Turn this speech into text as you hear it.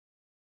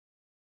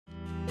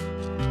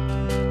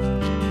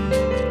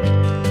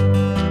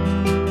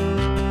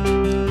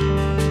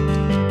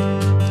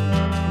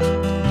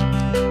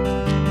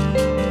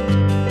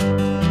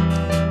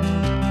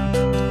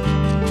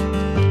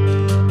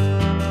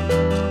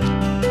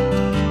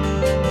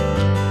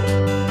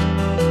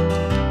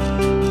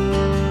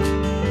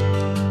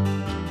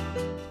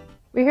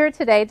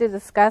today to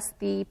discuss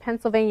the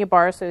Pennsylvania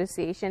Bar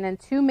Association and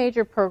two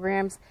major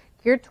programs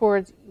geared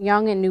towards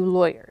young and new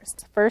lawyers.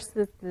 First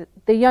is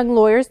the Young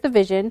Lawyers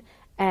Division,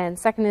 and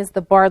second is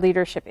the Bar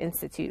Leadership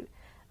Institute.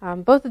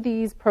 Both of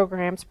these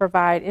programs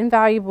provide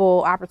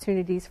invaluable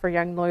opportunities for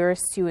young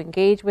lawyers to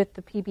engage with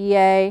the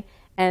PBA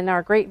and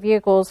are great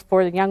vehicles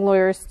for the young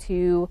lawyers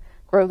to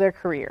grow their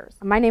careers.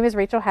 My name is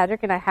Rachel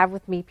Hadrick, and I have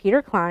with me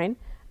Peter Klein.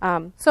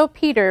 So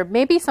Peter,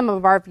 maybe some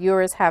of our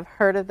viewers have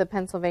heard of the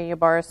Pennsylvania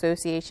Bar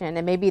Association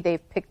and maybe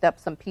they've picked up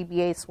some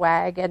PBA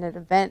swag at an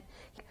event,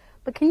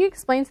 but can you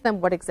explain to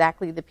them what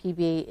exactly the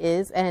PBA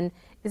is, and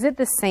is it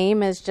the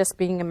same as just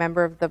being a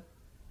member of the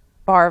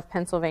Bar of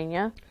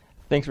Pennsylvania?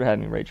 Thanks for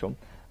having me, Rachel.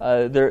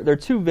 They're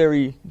two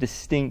very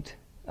distinct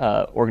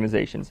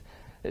organizations.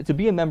 To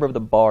be a member of the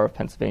Bar of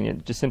Pennsylvania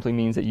just simply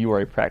means that you are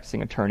a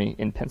practicing attorney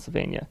in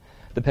Pennsylvania.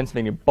 The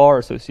Pennsylvania Bar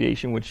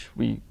Association, which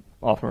we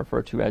often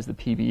refer to as the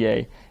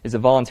PBA, is a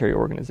voluntary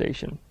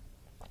organization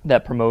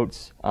that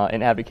promotes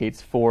and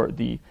advocates for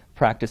the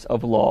practice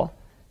of law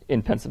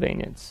in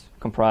Pennsylvania. It's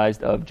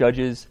comprised of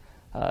judges,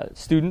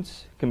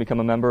 students can become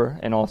a member,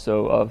 and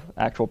also of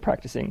actual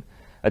practicing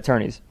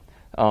attorneys.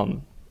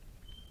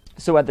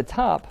 So at the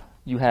top,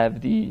 you have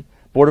the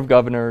Board of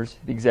Governors,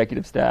 the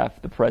executive staff,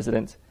 the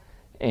president,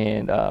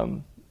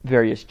 and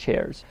various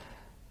chairs.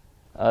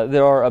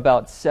 There are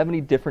about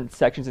 70 different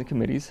sections and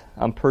committees.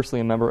 I'm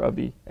personally a member of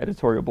the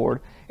editorial board.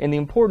 And the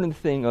important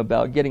thing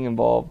about getting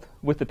involved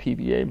with the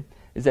PBA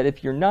is that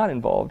if you're not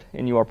involved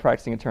and you are a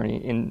practicing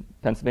attorney in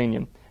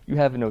Pennsylvania, you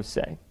have no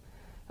say.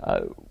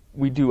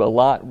 We do a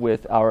lot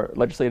with our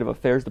Legislative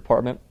Affairs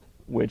Department,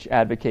 which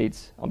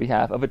advocates on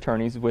behalf of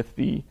attorneys with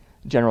the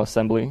General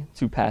Assembly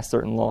to pass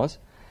certain laws.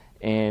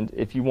 And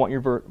if you want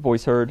your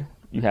voice heard,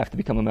 you have to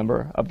become a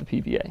member of the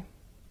PBA.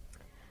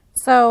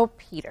 So,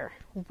 Peter,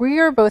 we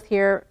are both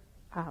here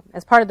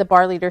as part of the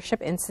Bar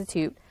Leadership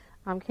Institute.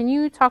 Can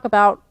you talk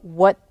about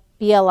what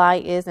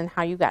BLI is and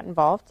how you got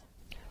involved?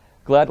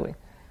 Gladly.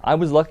 I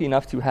was lucky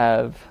enough to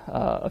have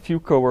a few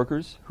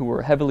coworkers who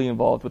were heavily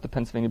involved with the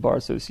Pennsylvania Bar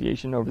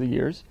Association over the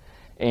years,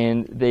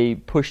 and they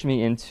pushed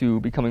me into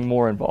becoming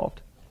more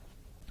involved.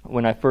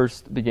 When I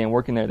first began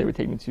working there, they would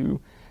take me to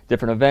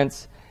different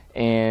events,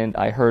 and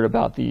I heard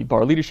about the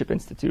Bar Leadership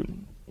Institute.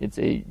 It's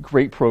a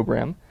great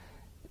program.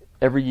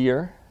 Every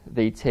year,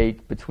 they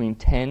take between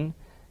 10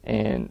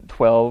 and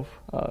 12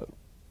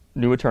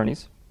 new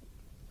attorneys,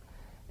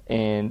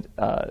 and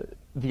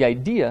the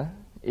idea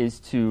is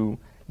to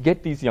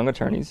get these young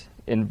attorneys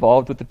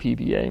involved with the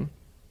PBA,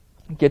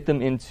 get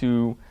them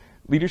into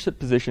leadership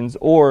positions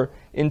or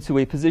into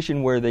a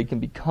position where they can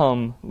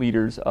become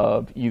leaders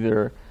of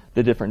either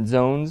the different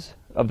zones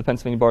of the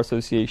Pennsylvania Bar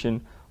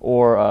Association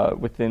or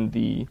within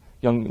the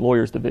Young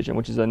Lawyers Division,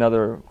 which is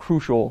another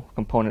crucial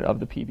component of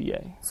the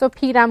PBA. So,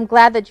 Pete, I'm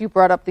glad that you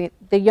brought up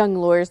the Young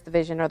Lawyers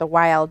Division, or the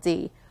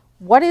YLD.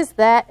 What is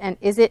that, and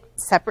is it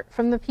separate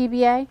from the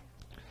PBA?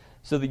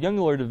 So the Young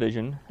Lawyer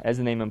Division, as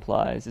the name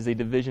implies, is a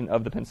division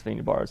of the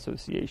Pennsylvania Bar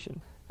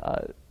Association.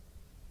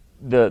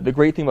 The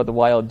great thing about the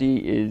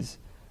YLD is,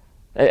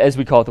 as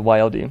we call it, the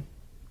YLD,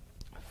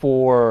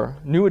 for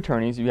new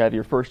attorneys, you have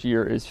your first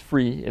year is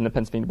free in the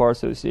Pennsylvania Bar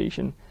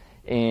Association,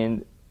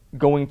 and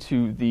going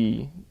to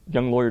the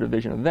Young Lawyer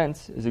Division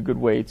events is a good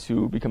way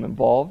to become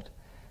involved,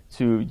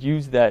 to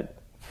use that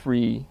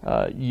free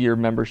year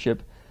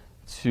membership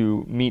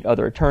to meet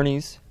other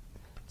attorneys,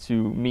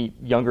 to meet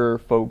younger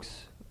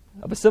folks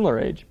of a similar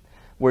age,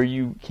 where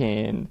you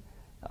can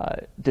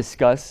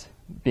discuss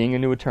being a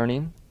new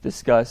attorney,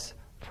 discuss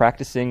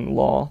practicing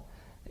law,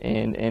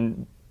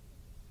 and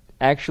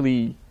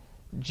actually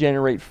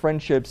generate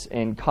friendships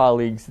and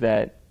colleagues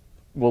that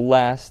will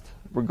last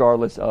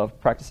regardless of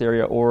practice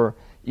area or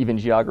even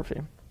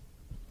geography.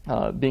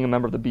 Being a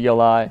member of the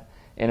BLI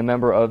and a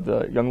member of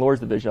the Young Lawyers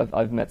Division,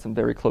 I've met some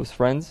very close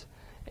friends,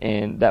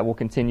 and that will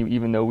continue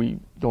even though we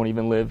don't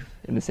even live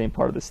in the same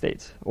part of the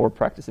states or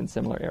practice in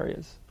similar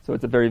areas. So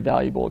it's a very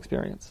valuable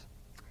experience.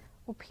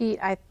 Well, Pete,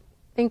 I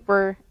think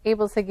we're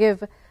able to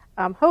give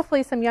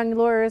hopefully some young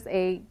lawyers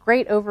a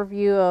great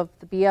overview of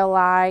the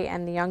BLI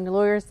and the Young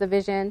Lawyers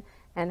Division,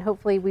 and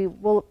hopefully we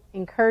will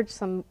encourage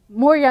some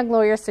more young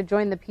lawyers to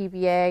join the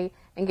PBA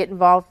and get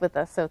involved with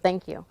us. So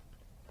thank you.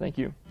 Thank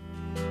you.